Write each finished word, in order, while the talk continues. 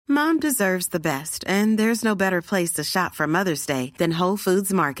Mom deserves the best, and there's no better place to shop for Mother's Day than Whole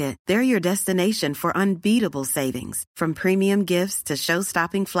Foods Market. They're your destination for unbeatable savings, from premium gifts to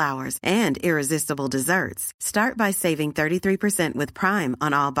show-stopping flowers and irresistible desserts. Start by saving 33% with Prime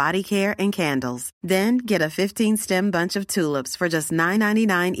on all body care and candles. Then get a 15-stem bunch of tulips for just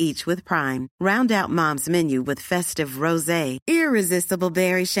 $9.99 each with Prime. Round out Mom's menu with festive rosé, irresistible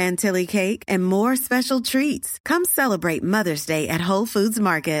berry chantilly cake, and more special treats. Come celebrate Mother's Day at Whole Foods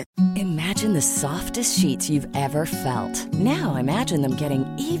Market. Imagine the softest sheets you've ever felt. Now imagine them getting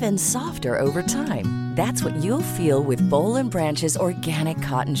even softer over time. That's what you'll feel with Boll & Branch's organic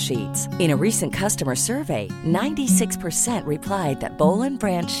cotton sheets. In a recent customer survey, 96% replied that Boll &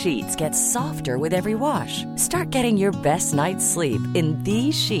 Branch sheets get softer with every wash. Start getting your best night's sleep in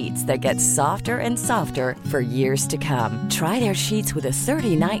these sheets that get softer and softer for years to come. Try their sheets with a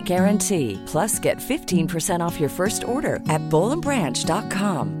 30-night guarantee. Plus, get 15% off your first order at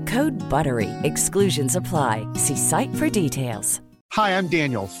bollandbranch.com. Code BUTTERY. Exclusions apply. See site for details. Hi, I'm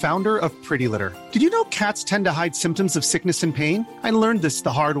Daniel, founder of Pretty Litter. Did you know cats tend to hide symptoms of sickness and pain? I learned this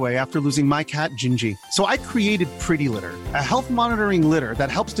the hard way after losing my cat, Gingy. So I created Pretty Litter, a health monitoring litter that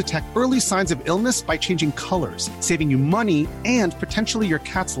helps detect early signs of illness by changing colors, saving you money and potentially your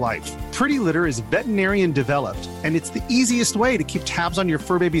cat's life. Pretty Litter is veterinarian developed, and it's the easiest way to keep tabs on your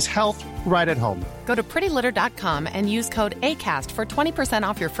fur baby's health right at home. Go to prettylitter.com and use code ACAST for 20%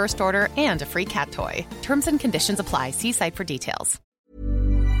 off your first order and a free cat toy. Terms and conditions apply. See site for details.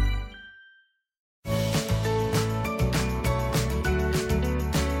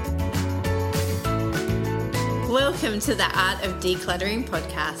 Welcome to the Art of Decluttering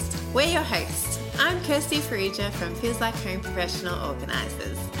podcast. We're your hosts. I'm Kirsty Farrugia from Feels Like Home Professional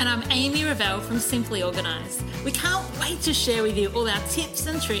Organisers. And I'm Amy Revell from Simply Organised. We can't wait to share with you all our tips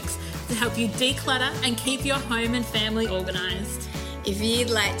and tricks to help you declutter and keep your home and family organised. If you'd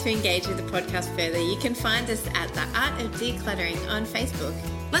like to engage with the podcast further, you can find us at The Art of Decluttering on Facebook.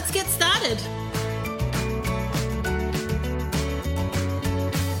 Let's get started.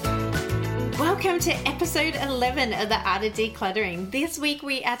 Welcome to episode 11 of The Art of Decluttering. This week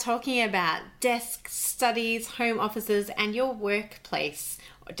we are talking about desks, studies, home offices, and your workplace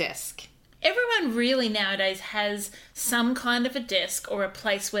or desk. Everyone really nowadays has some kind of a desk or a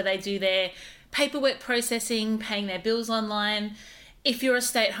place where they do their paperwork processing, paying their bills online. If you're a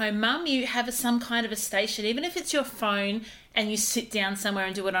stay-at-home mum, you have some kind of a station. Even if it's your phone and you sit down somewhere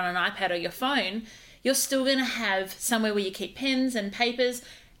and do it on an iPad or your phone, you're still going to have somewhere where you keep pens and papers.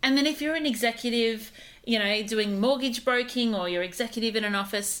 And then if you're an executive, doing mortgage broking, or you're executive in an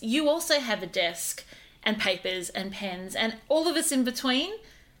office, you also have a desk and papers and pens. And all of us in between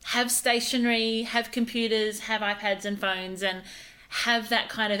have stationery, have computers, have iPads and phones, and have that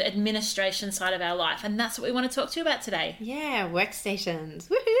kind of administration side of our life. And that's what we want to talk to you about today. Yeah, workstations.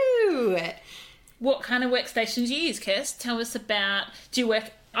 Woohoo! What kind of workstations do you use, Kirst? Tell us about, do you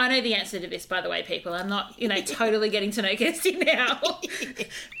work... I know the answer to this, by the way, people. I'm not, totally getting to know Kirsty now.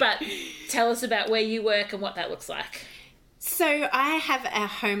 But tell us about where you work and what that looks like. So I have a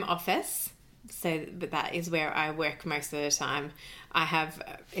home office. So that is where I work most of the time.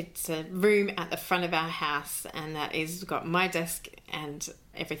 It's a room at the front of our house, and that is got my desk and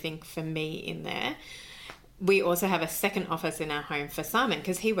everything for me in there. We also have a second office in our home for Simon,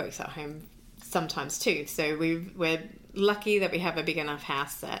 because he works at home sometimes too. So we're lucky that we have a big enough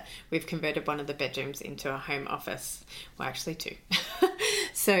house that we've converted one of the bedrooms into a home office. Well, actually two.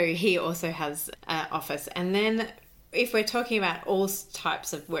 So he also has an office. And then if we're talking about all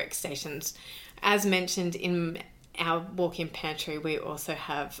types of workstations, as mentioned in our walk-in pantry, we also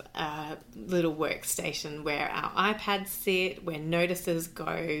have a little workstation where our iPads sit, where notices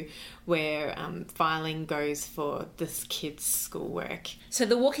go, where filing goes for this kids' schoolwork. So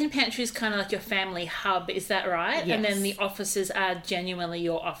the walk-in pantry is kind of like your family hub, is that right? Yes. And then the offices are genuinely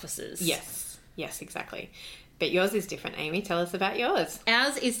your offices. Yes, exactly. But yours is different, Amy. Tell us about yours.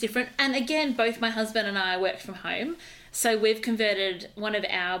 Ours is different. And again, both my husband and I work from home. So we've converted one of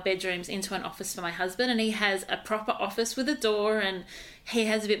our bedrooms into an office for my husband, and he has a proper office with a door, and he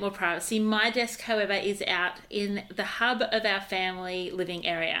has a bit more privacy. My desk, however, is out in the hub of our family living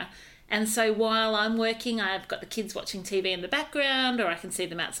area. And so while I'm working, I've got the kids watching TV in the background, or I can see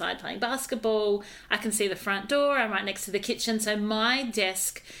them outside playing basketball. I can see the front door. I'm right next to the kitchen. So my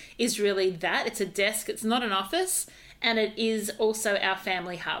desk is really that. It's a desk. It's not an office. And it is also our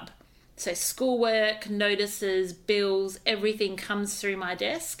family hub. So schoolwork, notices, bills, everything comes through my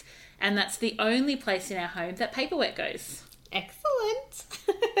desk. And that's the only place in our home that paperwork goes. Excellent.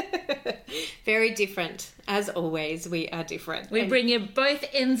 Very different. As always, we are different. We bring you both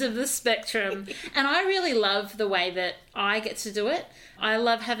ends of the spectrum. And I really love the way that I get to do it. I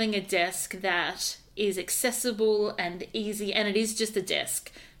love having a desk that is accessible and easy, and it is just a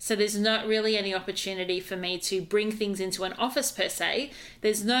desk. So there's not really any opportunity for me to bring things into an office per se.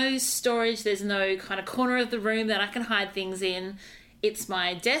 There's no storage, there's no kind of corner of the room that I can hide things in. It's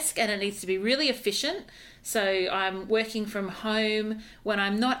my desk and it needs to be really efficient. So I'm working from home when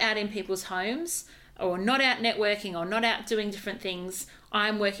I'm not out in people's homes or not out networking or not out doing different things.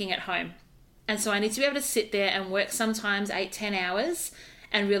 I'm working at home. And so I need to be able to sit there and work sometimes 8-10 hours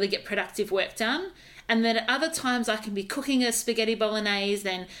and really get productive work done. And then at other times I can be cooking a spaghetti bolognese,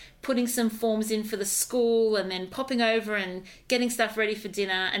 then putting some forms in for the school, and then popping over and getting stuff ready for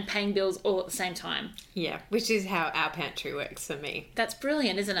dinner and paying bills all at the same time. Yeah, which is how our pantry works for me. That's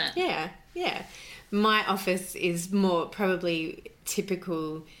brilliant, isn't it? Yeah. My office is more probably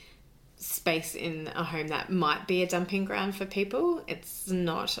typical space in a home that might be a dumping ground for people. It's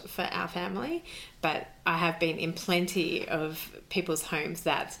not for our family, but I have been in plenty of people's homes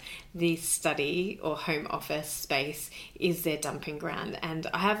that the study or home office space is their dumping ground. And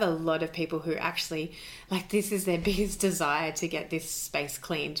I have a lot of people who actually, like, this is their biggest desire to get this space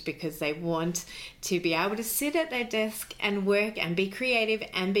cleaned because they want to be able to sit at their desk and work and be creative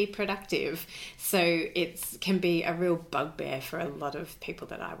and be productive. So it can be a real bugbear for a lot of people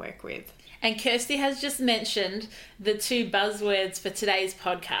that I work with. And Kirsty has just mentioned the two buzzwords for today's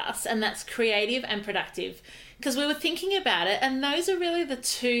podcast, and that's creative and productive. Because we were thinking about it, and those are really the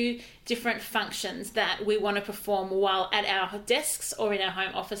two different functions that we want to perform while at our desks or in our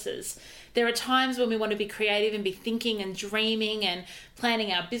home offices. There are times when we want to be creative and be thinking and dreaming and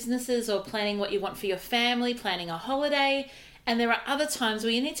planning our businesses or planning what you want for your family, planning a holiday. And there are other times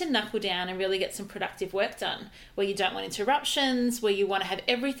where you need to knuckle down and really get some productive work done, where you don't want interruptions, where you want to have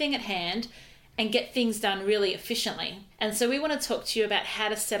everything at hand and get things done really efficiently. And so we want to talk to you about how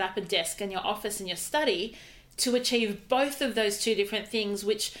to set up a desk in your office and your study to achieve both of those two different things,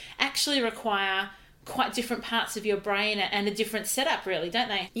 which actually require quite different parts of your brain and a different setup, really, don't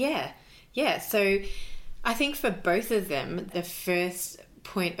they? Yeah. So I think for both of them, the first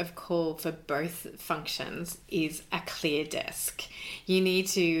point of call for both functions is a clear desk. You need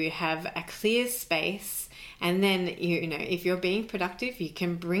to have a clear space, and then if you're being productive, you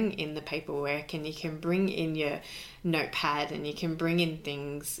can bring in the paperwork and you can bring in your notepad and you can bring in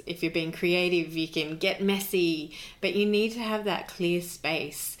things. If you're being creative, you can get messy, but you need to have that clear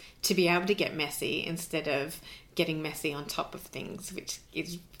space to be able to get messy instead of getting messy on top of things, which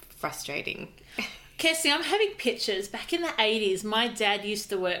is frustrating. Kirsty, I'm having pictures. Back in the 80s, my dad used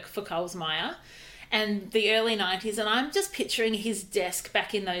to work for Coles Myer and the early 90s, and I'm just picturing his desk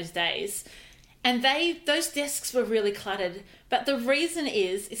back in those days. And those desks were really cluttered. But the reason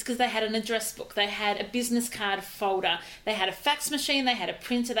is because they had an address book, they had a business card folder, they had a fax machine, they had a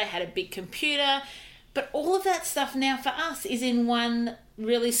printer, they had a big computer. But all of that stuff now for us is in one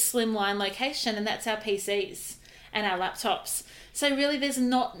really slimline location, and that's our PCs and our laptops. So really there's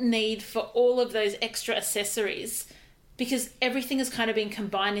not need for all of those extra accessories because everything has kind of been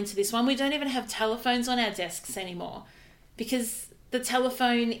combined into this one. We don't even have telephones on our desks anymore because the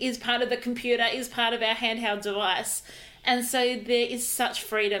telephone is part of the computer, is part of our handheld device. And so there is such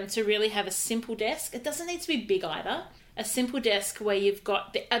freedom to really have a simple desk. It doesn't need to be big either. A simple desk where you've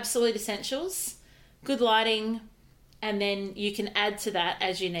got the absolute essentials, good lighting, and then you can add to that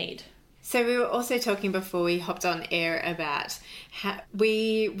as you need. So we were also talking before we hopped on air about how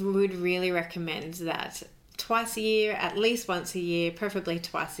we would really recommend that twice a year, at least once a year, preferably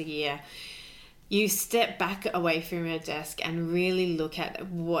twice a year, you step back away from your desk and really look at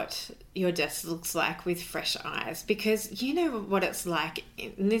what your desk looks like with fresh eyes, because you know what it's like,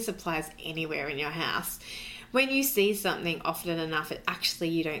 and this applies anywhere in your house. When you see something often enough,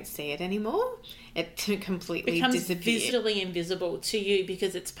 you don't see it anymore. It completely becomes disappears. Visually invisible to you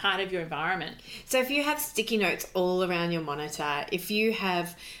because it's part of your environment. So if you have sticky notes all around your monitor, if you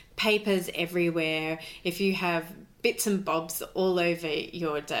have papers everywhere, if you have bits and bobs all over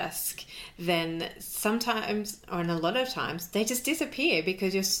your desk, then sometimes, or in a lot of times, they just disappear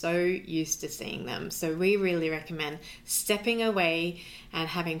because you're so used to seeing them. So we really recommend stepping away and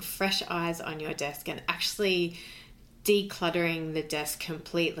having fresh eyes on your desk and actually decluttering the desk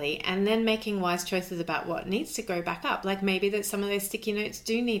completely, and then making wise choices about what needs to go back up. Like maybe that some of those sticky notes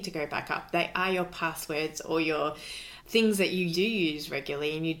do need to go back up. They are your passwords or your things that you do use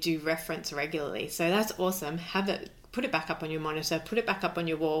regularly and you do reference regularly. So that's awesome. Have it, put it back up on your monitor, put it back up on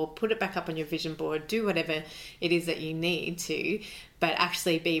your wall, put it back up on your vision board, do whatever it is that you need to, but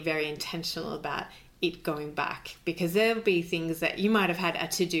actually be very intentional about it going back, because there'll be things that you might have had a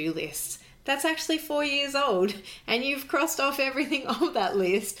to-do list that's actually 4 years old and you've crossed off everything on that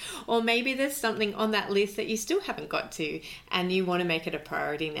list, or maybe there's something on that list that you still haven't got to and you want to make it a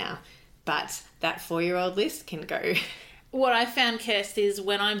priority now, but that 4-year-old list can go. What I found, Kirsty, is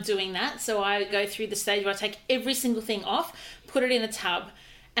when I'm doing that, so I go through the stage where I take every single thing off, put it in a tub,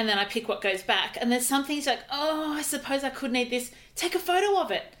 and then I pick what goes back. And there's some things like, oh, I suppose I could need this. Take a photo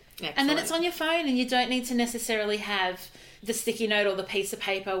of it. Excellent. And then it's on your phone, and you don't need to necessarily have the sticky note or the piece of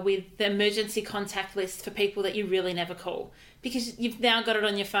paper with the emergency contact list for people that you really never call, because you've now got it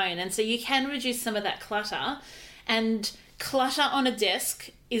on your phone. And so you can reduce some of that clutter. And clutter on a desk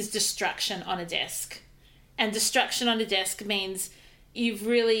is distraction on a desk. And distraction on a desk means you've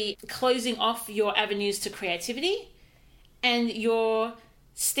really closing off your avenues to creativity, and you're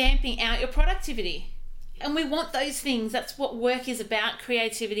stamping out your productivity. And we want those things. That's what work is about,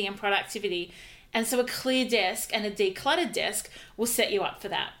 creativity and productivity. And so a clear desk and a decluttered desk will set you up for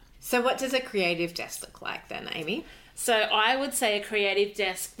that. So what does a creative desk look like then, Amy? So I would say a creative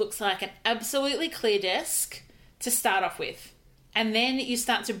desk looks like an absolutely clear desk to start off with. And then you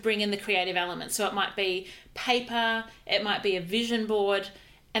start to bring in the creative elements. So it might be paper, it might be a vision board,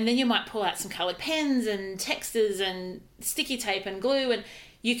 and then you might pull out some coloured pens and texters and sticky tape and glue, and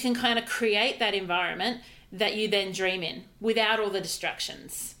you can kind of create that environment that you then dream in without all the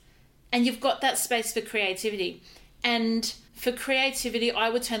distractions. And you've got that space for creativity. And for creativity, I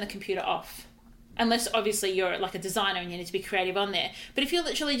would turn the computer off. Unless obviously you're like a designer and you need to be creative on there. But if you're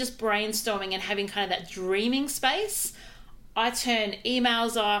literally just brainstorming and having kind of that dreaming space, I turn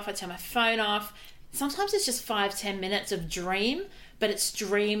emails off, I turn my phone off. Sometimes it's just 5-10 minutes of dream, but it's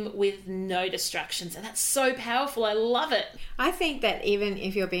dream with no distractions. And that's so powerful. I love it. I think that even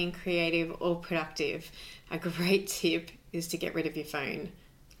if you're being creative or productive, a great tip is to get rid of your phone.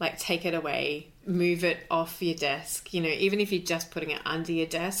 Like, take it away, move it off your desk, even if you're just putting it under your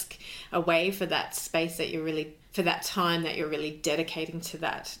desk, away for that space that you're really, for that time that you're really dedicating to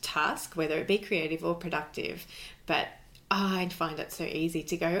that task, whether it be creative or productive. But I find it so easy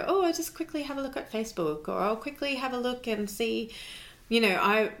to go, I'll just quickly have a look at Facebook, or I'll quickly have a look and see,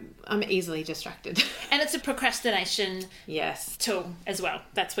 I'm easily distracted. And it's a procrastination yes tool as well.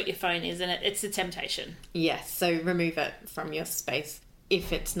 That's what your phone is, and it's a temptation. Yes, so remove it from your space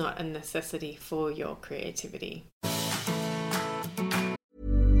if it's not a necessity for your creativity.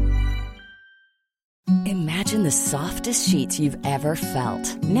 Imagine the softest sheets you've ever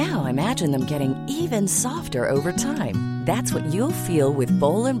felt. Now imagine them getting even softer over time. That's what you'll feel with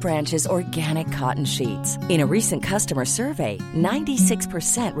Boll & Branch's organic cotton sheets. In a recent customer survey,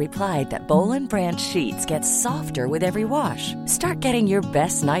 96% replied that Boll & Branch sheets get softer with every wash. Start getting your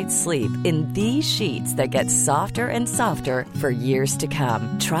best night's sleep in these sheets that get softer and softer for years to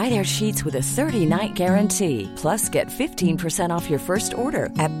come. Try their sheets with a 30-night guarantee. Plus, get 15% off your first order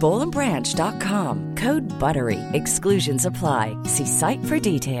at bollandbranch.com. Code BUTTERY. Exclusions apply. See site for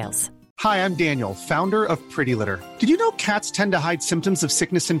details. Hi, I'm Daniel, founder of Pretty Litter. Did you know cats tend to hide symptoms of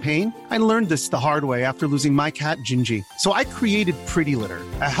sickness and pain? I learned this the hard way after losing my cat, Gingy. So I created Pretty Litter,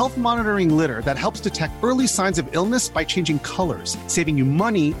 a health monitoring litter that helps detect early signs of illness by changing colors, saving you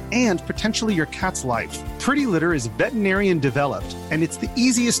money and potentially your cat's life. Pretty Litter is veterinarian developed, and it's the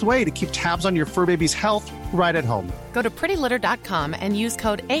easiest way to keep tabs on your fur baby's health right at home. Go to prettylitter.com and use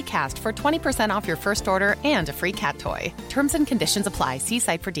code ACAST for 20% off your first order and a free cat toy. Terms and conditions apply. See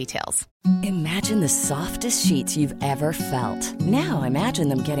site for details. Imagine the softest sheets you've ever felt. Now imagine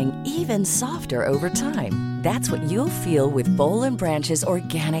them getting even softer over time. That's what you'll feel with Boll & Branch's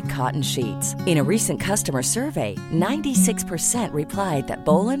organic cotton sheets. In a recent customer survey, 96% replied that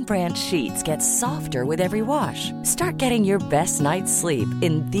Boll & Branch sheets get softer with every wash. Start getting your best night's sleep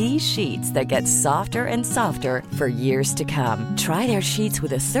in these sheets that get softer and softer for years to come. Try their sheets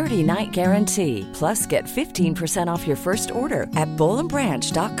with a 30-night guarantee. Plus, get 15% off your first order at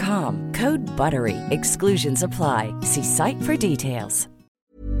bollandbranch.com. Code BUTTERY. Exclusions apply. See site for details.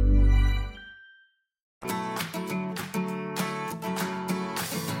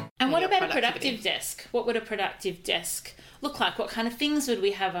 And what about a productive desk? What would a productive desk look like? What kind of things would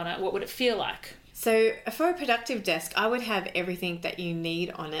we have on it? What would it feel like? So for a productive desk, I would have everything that you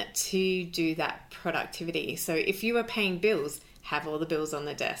need on it to do that productivity. So if you are paying bills, have all the bills on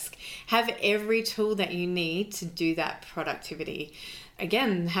the desk. Have every tool that you need to do that productivity.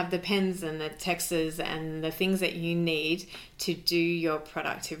 Again, have the pens and the texters and the things that you need to do your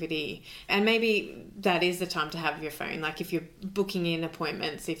productivity. And maybe that is the time to have your phone. Like if you're booking in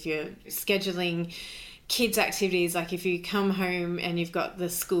appointments, if you're scheduling kids' activities, like if you come home and you've got the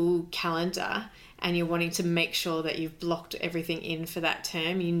school calendar and you're wanting to make sure that you've blocked everything in for that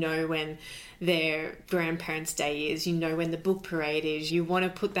term, you know when their grandparents' day is, you know when the book parade is, you want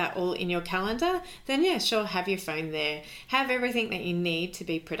to put that all in your calendar, then yeah, sure, have your phone there. Have everything that you need to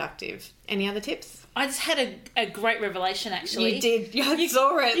be productive. Any other tips? I just had a great revelation, actually. You did. I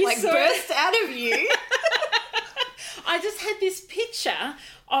saw it, burst out of you. I just had this picture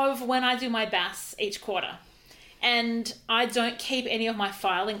of when I do my BAS each quarter. And I don't keep any of my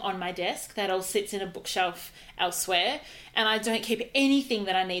filing on my desk. That all sits in a bookshelf elsewhere. And I don't keep anything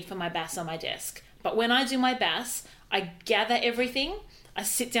that I need for my BAS on my desk. But when I do my BAS, I gather everything. I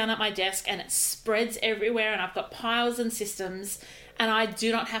sit down at my desk and it spreads everywhere. And I've got piles and systems. And I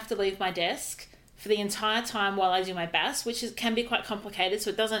do not have to leave my desk for the entire time while I do my BAS, which can be quite complicated.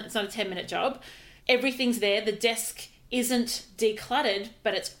 So it's not a 10-minute job. Everything's there. The desk isn't decluttered,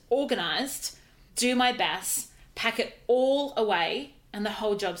 but it's organized. Do my BAS, pack it all away, and the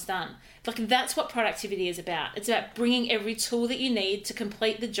whole job's done. Like, that's what productivity is about. It's about bringing every tool that you need to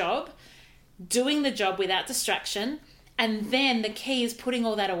complete the job, doing the job without distraction, and then the key is putting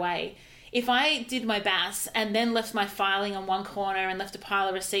all that away. If I did my BAS and then left my filing on one corner and left a pile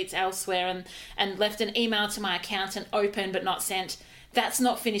of receipts elsewhere and left an email to my accountant open but not sent, that's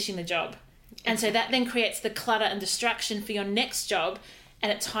not finishing the job. And so that then creates the clutter and distraction for your next job,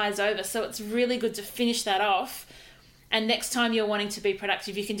 and it ties over. So it's really good to finish that off. And next time you're wanting to be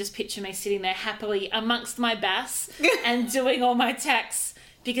productive, you can just picture me sitting there happily amongst my BAS and doing all my tax.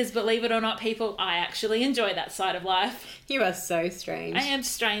 Because believe it or not, people, I actually enjoy that side of life. You are so strange. I am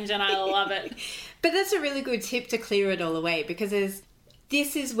strange and I love it. But that's a really good tip to clear it all away, because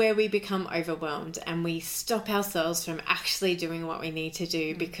this is where we become overwhelmed and we stop ourselves from actually doing what we need to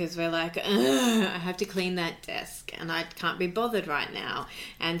do because we're like, I have to clean that desk and I can't be bothered right now.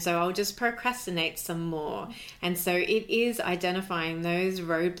 And so I'll just procrastinate some more. And so it is identifying those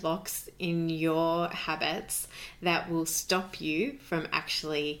roadblocks in your habits that will stop you from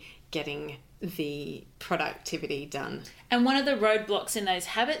actually getting the productivity done. And one of the roadblocks in those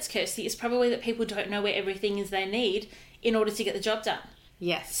habits, Kirsty, is probably that people don't know where everything is they need in order to get the job done.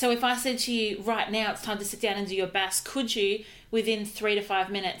 Yes. So if I said to you, right now it's time to sit down and do your BAS, could you, within 3 to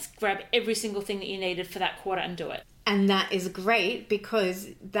 5 minutes, grab every single thing that you needed for that quarter and do it? And that is great because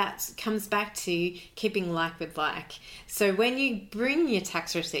that comes back to keeping like with like. So when you bring your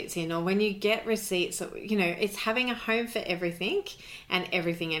tax receipts in or when you get receipts, you know, it's having a home for everything and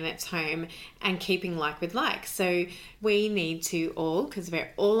everything in its home and keeping like with like. So we need to all, because we're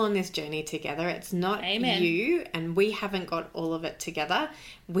all on this journey together. It's not Amen. You and we haven't got all of it together.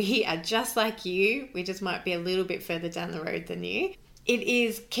 We are just like you. We just might be a little bit further down the road than you. It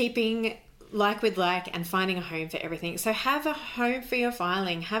is keeping like with like and finding a home for everything. So have a home for your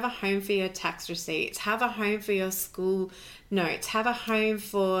filing, have a home for your tax receipts, have a home for your school notes, have a home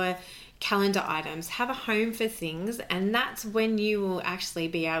for calendar items, have a home for things, and that's when you will actually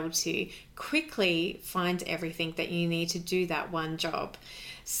be able to quickly find everything that you need to do that one job.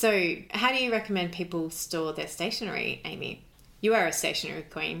 So how do you recommend people store their stationery, Amy? You are a stationery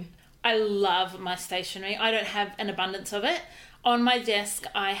queen. I love my stationery. I don't have an abundance of it. On my desk,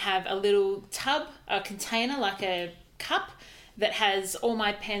 I have a little tub, a container, like a cup, that has all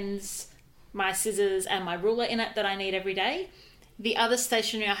my pens, my scissors, and my ruler in it that I need every day. The other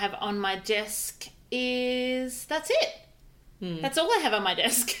stationery I have on my desk that's it. That's all I have on my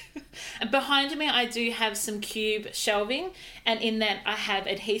desk. And behind me, I do have some cube shelving, and in that I have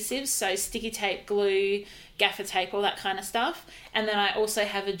adhesives, so sticky tape, glue, gaffer tape, all that kind of stuff. And then I also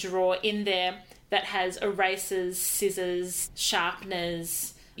have a drawer in there that has erasers, scissors,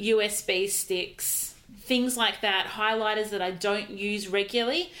 sharpeners, USB sticks, things like that, highlighters that I don't use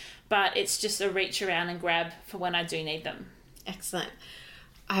regularly, but it's just a reach around and grab for when I do need them. Excellent.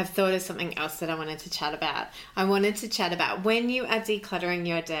 I have thought of something else that I wanted to chat about. I wanted to chat about when you are decluttering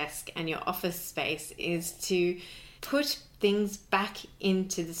your desk and your office space is to put things back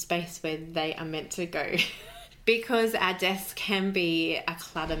into the space where they are meant to go. Because our desk can be a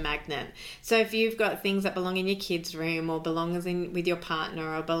clutter magnet. So if you've got things that belong in your kids' room or belongs in with your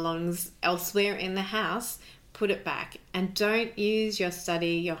partner or belongs elsewhere in the house, put it back. And don't use your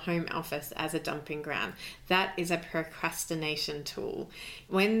study, your home office as a dumping ground. That is a procrastination tool.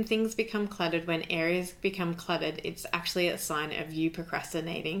 When things become cluttered, when areas become cluttered, it's actually a sign of you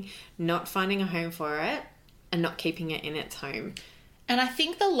procrastinating, not finding a home for it, and not keeping it in its home. And I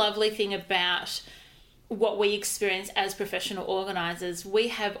think the lovely thing about what we experience as professional organisers, we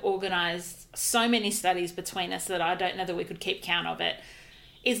have organised so many studies between us that I don't know that we could keep count of it,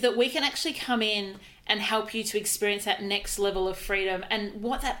 is that we can actually come in and help you to experience that next level of freedom. And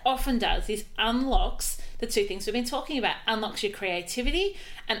what that often does is unlocks the two things we've been talking about, unlocks your creativity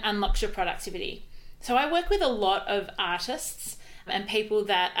and unlocks your productivity. So I work with a lot of artists and people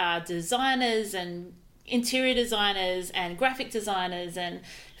that are designers and interior designers and graphic designers and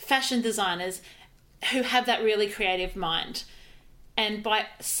fashion designers who have that really creative mind. And by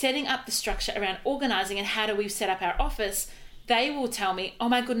setting up the structure around organizing and how do we set up our office, they will tell me, oh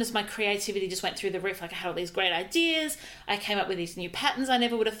my goodness, my creativity just went through the roof. Like I had all these great ideas. I came up with these new patterns I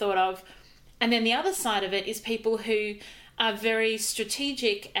never would have thought of. And then the other side of it is people who are very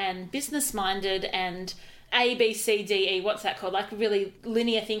strategic and business minded and A, B, C, D, E, what's that called? Like really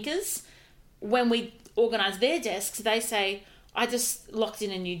linear thinkers. When we organize their desks, they say, I just locked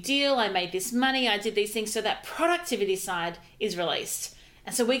in a new deal. I made this money. I did these things. So that productivity side is released.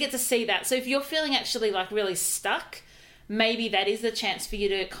 And so we get to see that. So if you're feeling actually like really stuck, maybe that is the chance for you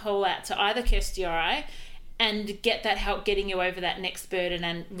to call out to either Kirsty or I and get that help getting you over that next burden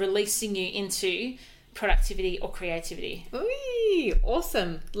and releasing you into productivity or creativity. Ooh,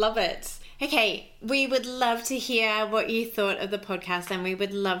 awesome. Love it. Okay, we would love to hear what you thought of the podcast, and we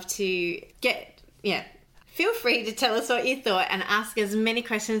would love to feel free to tell us what you thought and ask as many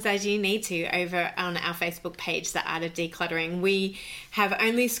questions as you need to over on our Facebook page, The Art of Decluttering. We have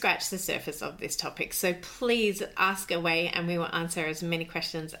only scratched the surface of this topic, so please ask away and we will answer as many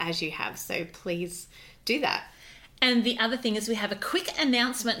questions as you have. So please do that. And the other thing is we have a quick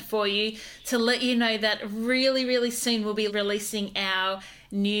announcement for you to let you know that really, really soon we'll be releasing our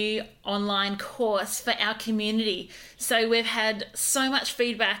new online course for our community. So we've had so much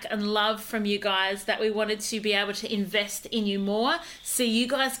feedback and love from you guys that we wanted to be able to invest in you more, see you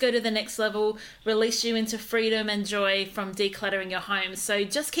guys go to the next level, release you into freedom and joy from decluttering your home. So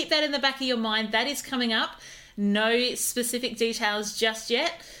just keep that in the back of your mind. That is coming up. No specific details just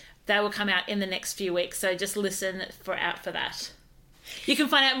yet. They will come out in the next few weeks, so just listen out for that. You can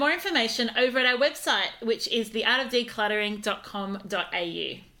find out more information over at our website, which is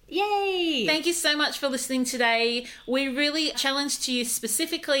theartofdecluttering.com.au. Yay! Thank you so much for listening today. We really challenge to you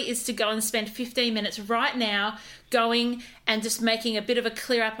specifically is to go and spend 15 minutes right now going and just making a bit of a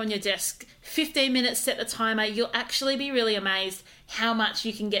clear up on your desk. 15 minutes, set the timer. You'll actually be really amazed how much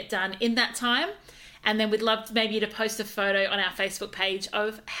you can get done in that time. And then we'd love maybe to post a photo on our Facebook page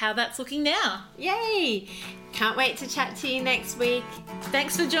of how that's looking now. Yay! Can't wait to chat to you next week.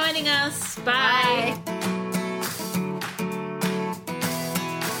 Thanks for joining us. Bye.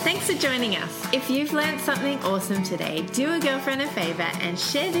 Thanks for joining us. If you've learned something awesome today, do a girlfriend a favour and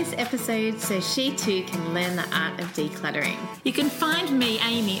share this episode so she too can learn the art of decluttering. You can find me,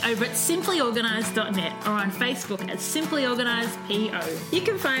 Amy, over at simplyorganised.net or on Facebook at simplyorganisedpo. You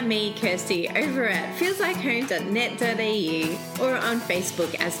can find me, Kirsty, over at feelslikehome.net.au or on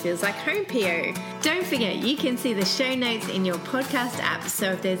Facebook as Feels Like Home PO. Don't forget, you can see the show notes in your podcast app,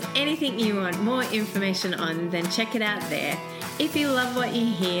 so if there's anything you want more information on, then check it out there. If you love what you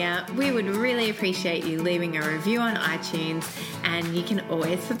hear, we would really appreciate you leaving a review on iTunes, and you can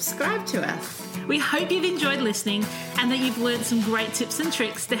always subscribe to us. We hope you've enjoyed listening and that you've learned some great tips and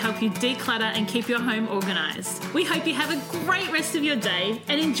tricks to help you declutter and keep your home organised. We hope you have a great rest of your day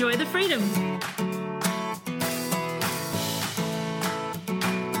and enjoy the freedom.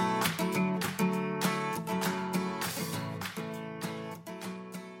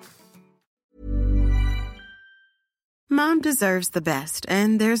 Mom deserves the best,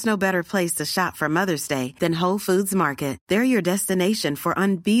 and there's no better place to shop for Mother's Day than Whole Foods Market. They're your destination for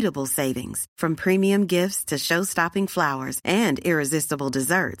unbeatable savings, from premium gifts to show-stopping flowers and irresistible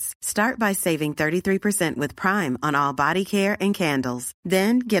desserts. Start by saving 33% with Prime on all body care and candles.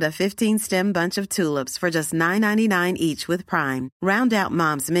 Then get a 15-stem bunch of tulips for just $9.99 each with Prime. Round out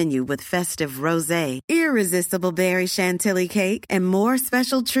Mom's menu with festive rosé, irresistible berry chantilly cake, and more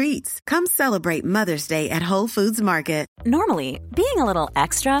special treats. Come celebrate Mother's Day at Whole Foods Market. Normally, being a little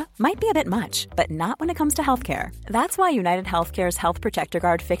extra might be a bit much, but not when it comes to healthcare. That's why United Healthcare's Health Protector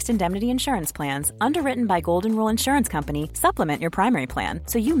Guard fixed indemnity insurance plans, underwritten by Golden Rule Insurance Company, supplement your primary plan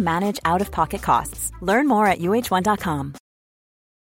so you manage out-of-pocket costs. Learn more at UH1.com.